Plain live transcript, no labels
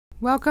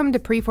Welcome to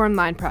Preformed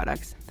Line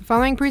Products. The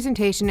following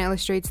presentation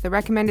illustrates the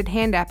recommended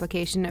hand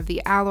application of the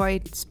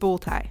alloy spool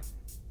tie.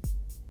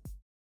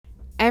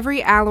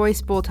 Every alloy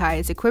spool tie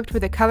is equipped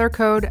with a color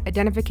code,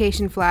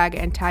 identification flag,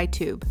 and tie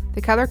tube.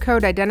 The color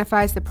code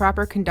identifies the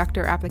proper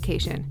conductor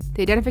application.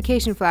 The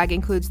identification flag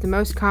includes the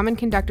most common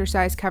conductor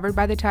size covered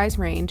by the tie's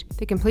range,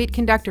 the complete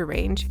conductor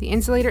range, the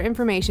insulator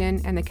information,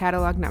 and the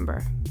catalog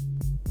number.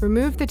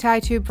 Remove the tie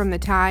tube from the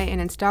tie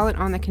and install it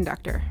on the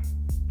conductor.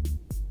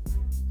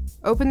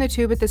 Open the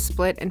tube at the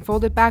split and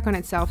fold it back on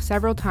itself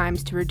several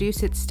times to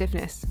reduce its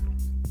stiffness.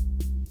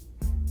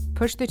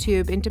 Push the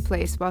tube into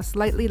place while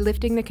slightly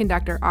lifting the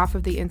conductor off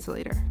of the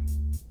insulator.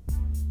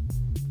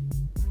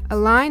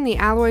 Align the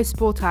alloy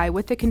spool tie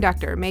with the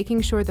conductor,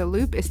 making sure the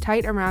loop is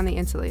tight around the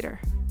insulator.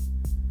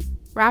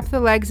 Wrap the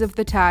legs of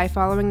the tie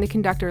following the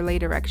conductor lay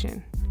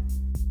direction.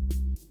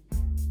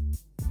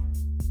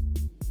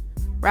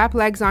 Wrap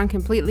legs on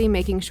completely,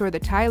 making sure the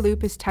tie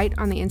loop is tight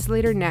on the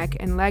insulator neck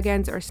and leg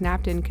ends are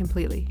snapped in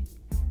completely.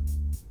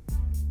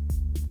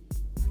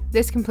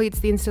 This completes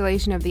the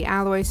installation of the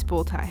alloy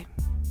spool tie.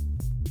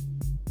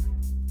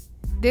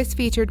 This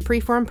featured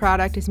preformed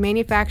product is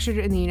manufactured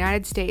in the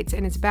United States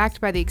and is backed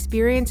by the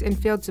experience and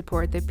field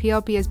support that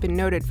PLP has been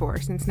noted for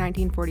since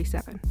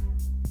 1947.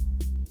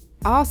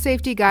 All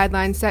safety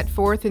guidelines set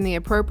forth in the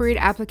appropriate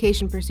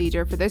application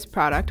procedure for this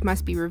product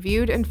must be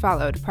reviewed and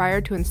followed prior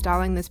to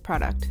installing this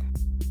product.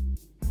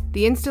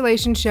 The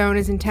installation shown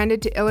is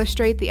intended to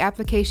illustrate the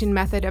application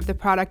method of the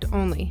product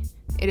only.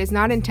 It is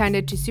not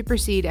intended to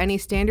supersede any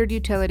standard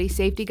utility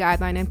safety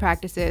guideline and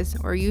practices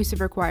or use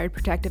of required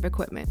protective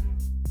equipment.